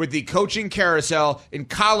latest with the coaching carousel in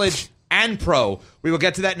college and pro. We will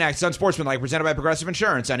get to that next. Unsportsmanlike, presented by Progressive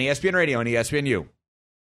Insurance on ESPN Radio and ESPNU.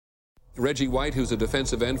 Reggie White, who's a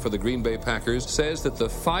defensive end for the Green Bay Packers, says that the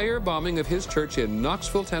firebombing of his church in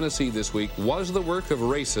Knoxville, Tennessee this week was the work of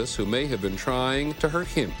racists who may have been trying to hurt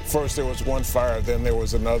him. First there was one fire, then there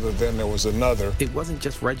was another, then there was another. It wasn't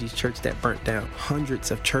just Reggie's church that burnt down.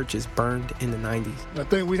 Hundreds of churches burned in the 90s. I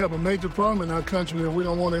think we have a major problem in our country that we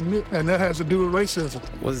don't want to admit, and that has to do with racism.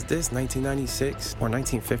 Was this 1996 or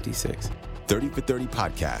 1956? 30 for 30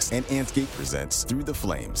 podcast and Anscape presents Through the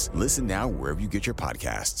Flames. Listen now wherever you get your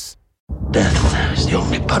podcasts. Death is the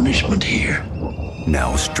only punishment here.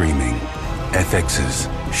 Now streaming, FX's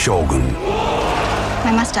Shogun.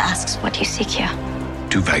 My master asks what you seek here.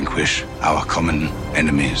 To vanquish our common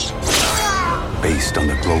enemies. Based on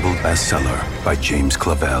the global bestseller by James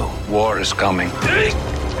Clavell. War is coming. The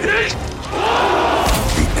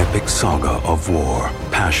epic saga of war,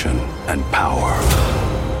 passion, and power.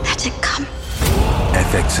 Let it come.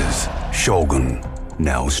 FX's Shogun.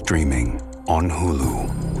 Now streaming on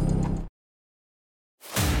Hulu.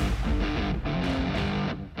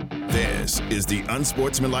 This is the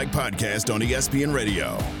Unsportsmanlike Podcast on ESPN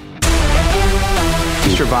Radio.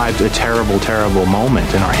 We survived a terrible, terrible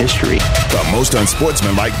moment in our history. The most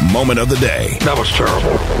unsportsmanlike moment of the day. That was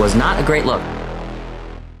terrible. Was not a great look.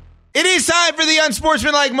 It is time for the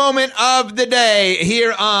unsportsmanlike moment of the day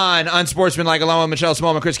here on Unsportsmanlike, along with Michelle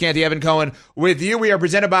Smallman, Chris Canty, Evan Cohen with you. We are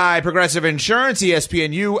presented by Progressive Insurance,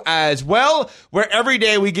 ESPNU as well, where every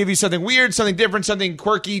day we give you something weird, something different, something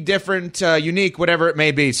quirky, different, unique, whatever it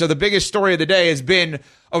may be. So the biggest story of the day has been,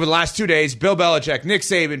 over the last 2 days, Bill Belichick, Nick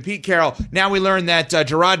Saban, Pete Carroll. Now we learn that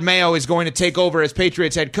Jerod Mayo is going to take over as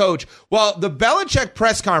Patriots head coach. Well, the Belichick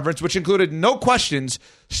press conference, which included no questions,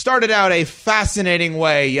 started out a fascinating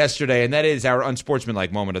way yesterday, and that is our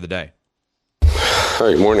unsportsmanlike moment of the day. All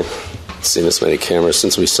right, morning. Seen this many cameras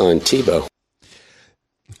since we signed Tebow.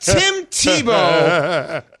 Tim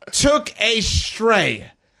Tebow took a stray.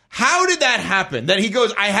 How did that happen? That he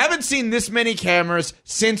goes, I haven't seen this many cameras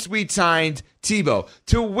since we signed Tebow.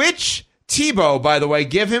 To which Tebow, by the way,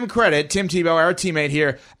 give him credit, Tim Tebow, our teammate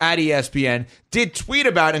here at ESPN, did tweet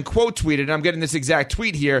about and quote tweeted, and I'm getting this exact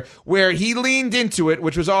tweet here, where he leaned into it,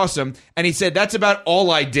 which was awesome, and he said, that's about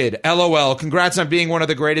all I did. LOL. Congrats on being one of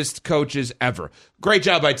the greatest coaches ever. Great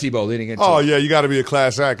job by Tebow leaning into it. Oh, yeah, you got to be a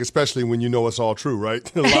class act, especially when you know it's all true,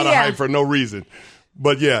 right? A lot of hype for no reason.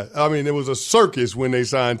 But, yeah, I mean, it was a circus when they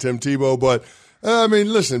signed Tim Tebow. But, I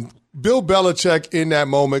mean, listen, Bill Belichick in that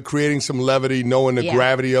moment creating some levity, knowing the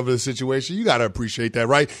gravity of the situation, you got to appreciate that,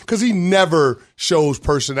 right? Because he never shows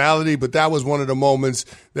personality, but that was one of the moments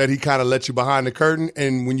that he kind of let you behind the curtain.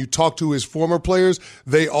 And when you talk to his former players,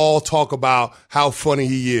 they all talk about how funny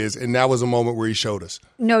he is. And that was a moment where he showed us.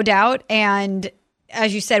 No doubt. And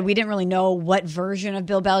as you said, we didn't really know what version of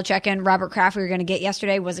Bill Belichick and Robert Kraft we were going to get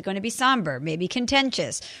yesterday. Was it going to be somber, maybe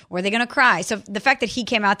contentious? Were they going to cry? So the fact that he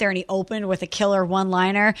came out there and he opened with a killer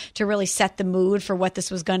one-liner to really set the mood for what this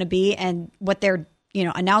was going to be and what their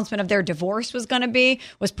announcement of their divorce was going to be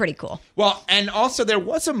was pretty cool. Well, and also there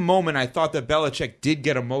was a moment I thought that Belichick did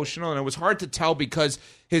get emotional, and it was hard to tell because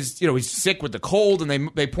he's sick with the cold, and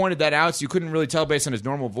they pointed that out, so you couldn't really tell based on his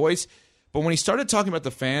normal voice. But when he started talking about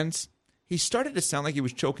the fans, he started to sound like he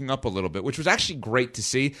was choking up a little bit, which was actually great to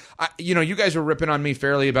see. You guys were ripping on me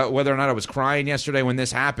fairly about whether or not I was crying yesterday when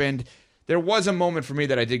this happened. There was a moment for me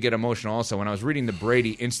that I did get emotional also when I was reading the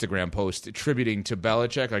Brady Instagram post attributing to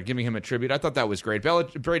Belichick, or giving him a tribute. I thought that was great.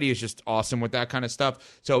 Brady is just awesome with that kind of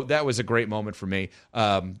stuff. So that was a great moment for me.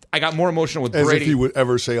 I got more emotional with Brady. As if he would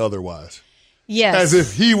ever say otherwise. Yes. As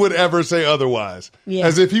if he would ever say otherwise. Yeah.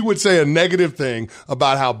 As if he would say a negative thing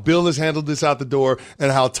about how Bill has handled this out the door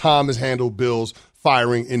and how Tom has handled Bill's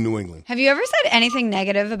firing in New England. Have you ever said anything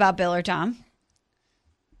negative about Bill or Tom?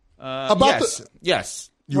 Yes.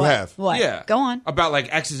 You have. What? Yeah. Go on. About like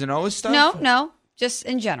X's and O's stuff? No. Just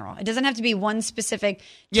in general. It doesn't have to be one specific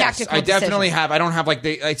tactical I definitely decision. have. I don't have like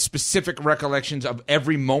the specific recollections of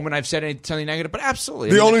every moment I've said something negative, but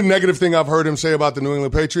absolutely. The only negative thing I've heard him say about the New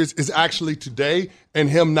England Patriots is actually today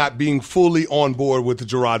and him not being fully on board with the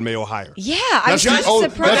Gerard Mayo hire. Yeah, I was just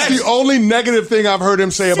surprised. That's the only negative thing I've heard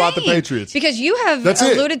him say about the Patriots. Because you have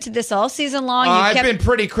alluded to this all season long. I've been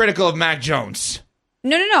pretty critical of Mac Jones.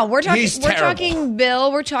 No. We're talking. He's We're terrible. talking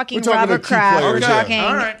Bill. We're talking We're talking Robert the key Kraft. players, We're yeah. talking,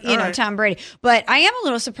 All right. Tom Brady. But I am a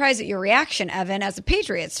little surprised at your reaction, Evan, as a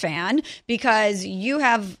Patriots fan, because you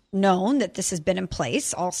have known that this has been in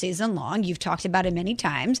place all season long. You've talked about it many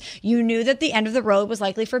times. You knew that the end of the road was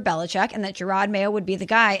likely for Belichick and that Gerard Mayo would be the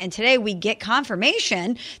guy. And today we get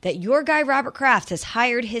confirmation that your guy Robert Kraft has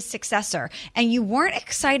hired his successor, and you weren't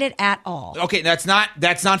excited at all. Okay, that's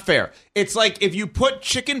not fair. It's like if you put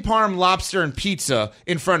chicken parm, lobster, and pizza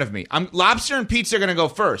in front of me. Lobster and pizza are going to go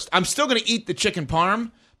first. I'm still going to eat the chicken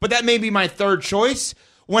parm, but that may be my third choice.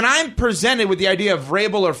 When I'm presented with the idea of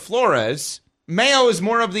Vrabel or Flores, Mayo is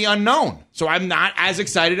more of the unknown. So I'm not as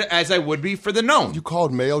excited as I would be for the known. You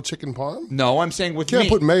called Mayo chicken parm? No, I'm saying with You me.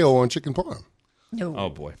 can't put Mayo on chicken parm. No. Oh,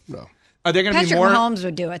 boy. No. Are there going to be Patrick more? Mahomes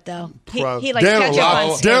would do it, though. He likes Dan ketchup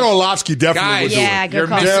on steak. Orlovsky definitely would do Yeah, it. good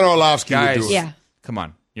call. Dan Orlovsky would Guys, do it. Yeah. Come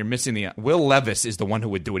on. You're missing the... Will Levis is the one who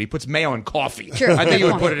would do it. He puts mayo in coffee. True. I think he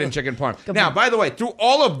Good would put it in chicken parm. Now, by the way, through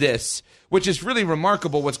all of this, which is really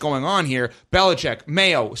remarkable what's going on here, Belichick,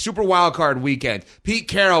 Mayo, Super Wildcard Weekend, Pete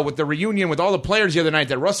Carroll with the reunion with all the players the other night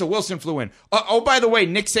that Russell Wilson flew in. By the way,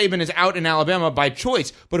 Nick Saban is out in Alabama by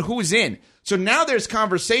choice, but who's in? So now there's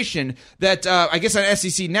conversation that I guess on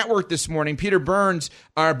SEC Network this morning, Peter Burns,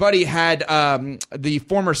 our buddy, had the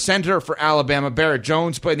former center for Alabama, Barrett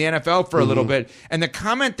Jones, played in the NFL for a little bit. And the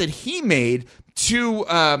comment that he made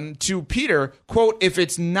to Peter, quote, if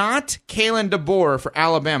it's not Kalen DeBoer for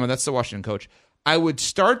Alabama, that's the Washington coach, I would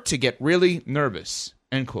start to get really nervous,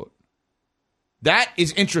 end quote. That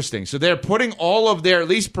is interesting. So they're putting all of their, at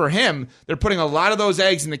least per him, they're putting a lot of those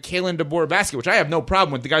eggs in the Kalen DeBoer basket, which I have no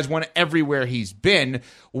problem with. The guy's won everywhere he's been.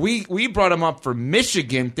 We brought him up for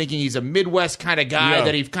Michigan, thinking he's a Midwest kind of guy,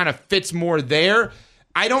 that he kind of fits more there.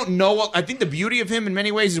 I don't know. I think the beauty of him in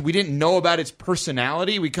many ways is we didn't know about his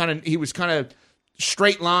personality. He was kind of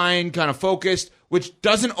straight line, kind of focused, which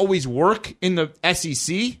doesn't always work in the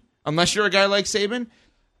SEC unless you're a guy like Saban.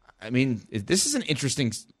 I mean, this is an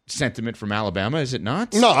interesting sentiment from Alabama, is it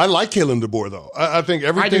not? No, I like Kalen DeBoer, though. I think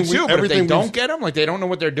everything. I do too, but if they don't get him, like they don't know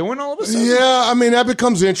what they're doing all of a sudden. Yeah, I mean, that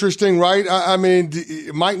becomes interesting, right? I mean,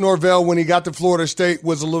 Mike Norvell, when he got to Florida State,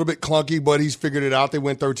 was a little bit clunky, but he's figured it out. They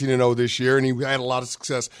went 13-0 this year, and he had a lot of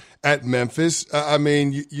success at Memphis. I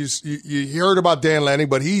mean, you heard about Dan Lanning,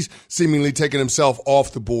 but he's seemingly taken himself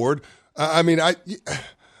off the board. I mean,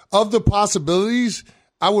 of the possibilities,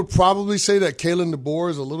 I would probably say that Kalen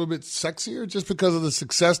DeBoer is a little bit sexier just because of the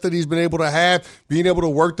success that he's been able to have, being able to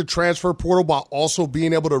work the transfer portal while also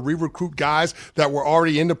being able to re-recruit guys that were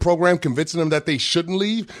already in the program, convincing them that they shouldn't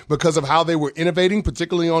leave because of how they were innovating,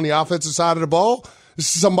 particularly on the offensive side of the ball.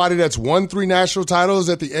 This is somebody that's won 3 national titles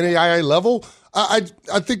at the NAIA level. I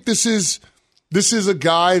think this is a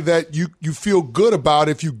guy that you feel good about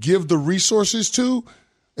if you give the resources to.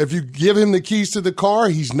 If you give him the keys to the car,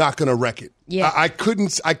 he's not going to wreck it. Yeah. I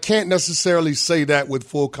can't necessarily say that with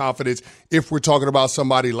full confidence if we're talking about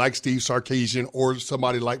somebody like Steve Sarkisian or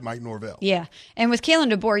somebody like Mike Norvell. Yeah. And with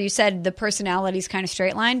Kalen DeBoer, you said the personality's kind of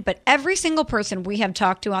straight line, but every single person we have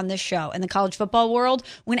talked to on this show in the college football world,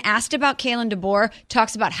 when asked about Kalen DeBoer,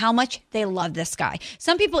 talks about how much they love this guy.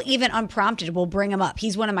 Some people, even unprompted, will bring him up.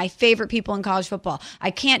 He's one of my favorite people in college football.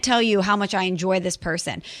 I can't tell you how much I enjoy this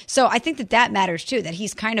person. So I think that matters too, that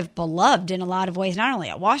he's kind of beloved in a lot of ways, not only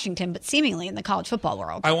at Washington, but seemingly in the college football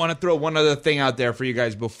world. I want to throw one other thing out there for you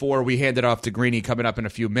guys before we hand it off to Greeny coming up in a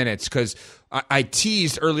few minutes, because I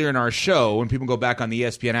teased earlier in our show, when people go back on the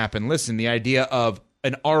ESPN app and listen, the idea of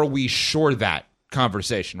an "are we sure that"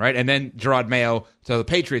 conversation, right? And then Gerard Mayo to the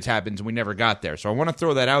Patriots happens, and we never got there. So I want to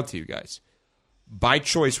throw that out to you guys. By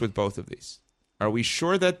choice with both of these. Are we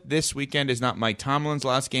sure that this weekend is not Mike Tomlin's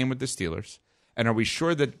last game with the Steelers? And are we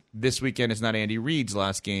sure that this weekend is not Andy Reid's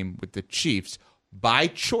last game with the Chiefs? By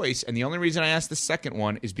choice, and the only reason I asked the second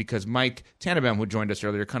one is because Mike Tannenbaum, who joined us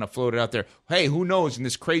earlier, kind of floated out there, hey, who knows, in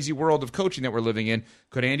this crazy world of coaching that we're living in,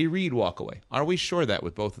 could Andy Reid walk away? Are we sure that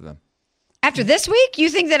with both of them? After this week, you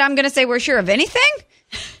think that I'm going to say we're sure of anything?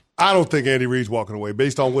 I don't think Andy Reid's walking away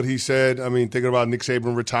based on what he said. I mean, thinking about Nick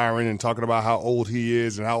Saban retiring and talking about how old he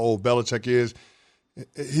is and how old Belichick is,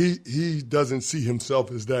 he doesn't see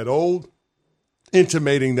himself as that old,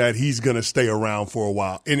 intimating that he's going to stay around for a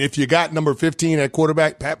while. And if you got number 15 at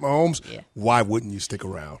quarterback, Pat Mahomes, why wouldn't you stick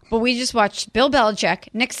around? But we just watched Bill Belichick,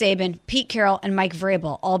 Nick Saban, Pete Carroll, and Mike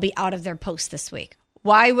Vrabel all be out of their posts this week.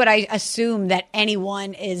 Why would I assume that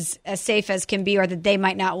anyone is as safe as can be or that they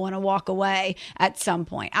might not want to walk away at some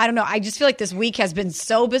point? I don't know. I just feel like this week has been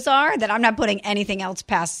so bizarre that I'm not putting anything else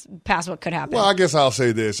past what could happen. Well, I guess I'll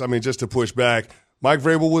say this. I mean, just to push back, Mike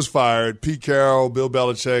Vrabel was fired. Pete Carroll, Bill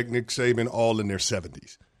Belichick, Nick Saban, all in their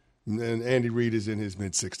 70s. And Andy Reid is in his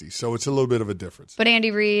mid-60s. So it's a little bit of a difference. But Andy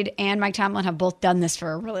Reid and Mike Tomlin have both done this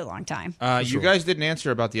for a really long time. You guys didn't answer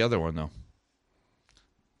about the other one, though.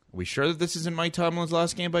 Are we sure that this isn't Mike Tomlin's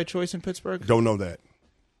last game by choice in Pittsburgh? Don't know that.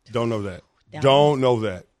 Don't know that. Don't know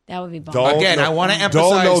that. That would be bold. Again, I want to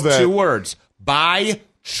emphasize 2 words. By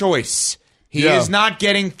choice. He is not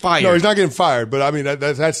getting fired. No, he's not getting fired. But, I mean,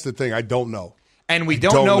 that's the thing. I don't know. And we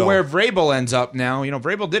don't know where Vrabel ends up now. You know,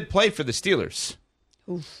 Vrabel did play for the Steelers.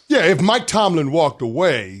 Oof. Yeah, if Mike Tomlin walked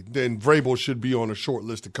away, then Vrabel should be on a short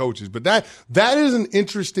list of coaches. But that is an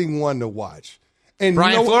interesting one to watch. And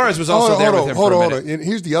Brian Flores was also there with him for a minute. And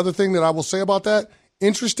here's the other thing that I will say about that.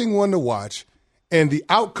 Interesting one to watch. And the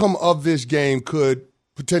outcome of this game could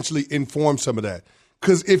potentially inform some of that.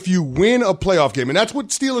 Because if you win a playoff game, and that's what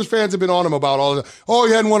Steelers fans have been on him about all the time. Oh,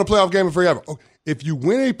 you hadn't won a playoff game in forever. If you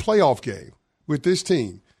win a playoff game with this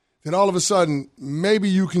team, then all of a sudden, maybe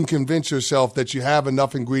you can convince yourself that you have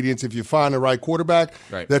enough ingredients if you find the right quarterback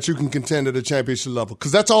that you can contend at a championship level.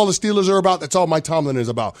 Because that's all the Steelers are about. That's all Mike Tomlin is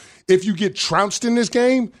about. If you get trounced in this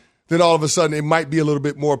game, then all of a sudden it might be a little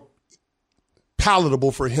bit more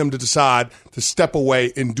palatable for him to decide to step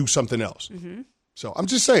away and do something else. Mm-hmm. So I'm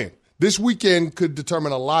just saying, this weekend could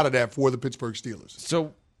determine a lot of that for the Pittsburgh Steelers.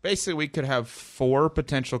 So basically we could have 4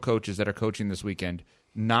 potential coaches that are coaching this weekend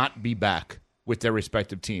not be back with their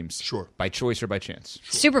respective teams. Sure. By choice or by chance.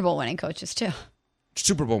 Sure. Super Bowl winning coaches, too.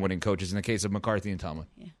 Super Bowl winning coaches in the case of McCarthy and Tomlin.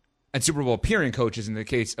 Yeah. And Super Bowl appearing coaches in the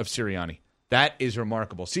case of Sirianni. That is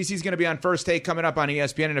remarkable. CeCe's going to be on First Take coming up on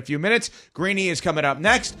ESPN in a few minutes. Greeny is coming up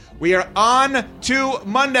next. We are on to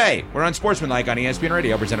Monday. We're on Sportsmanlike on ESPN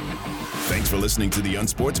Radio. Presented. Thanks for listening to the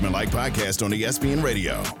Unsportsmanlike podcast on ESPN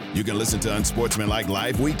Radio. You can listen to Unsportsmanlike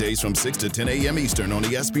live weekdays from 6 to 10 a.m. Eastern on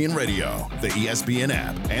ESPN Radio, the ESPN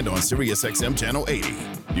app, and on SiriusXM Channel 80.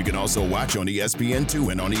 You can also watch on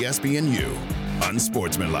ESPN2 and on ESPNU.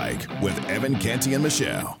 Unsportsmanlike with Evan, Canty, and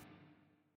Michelle.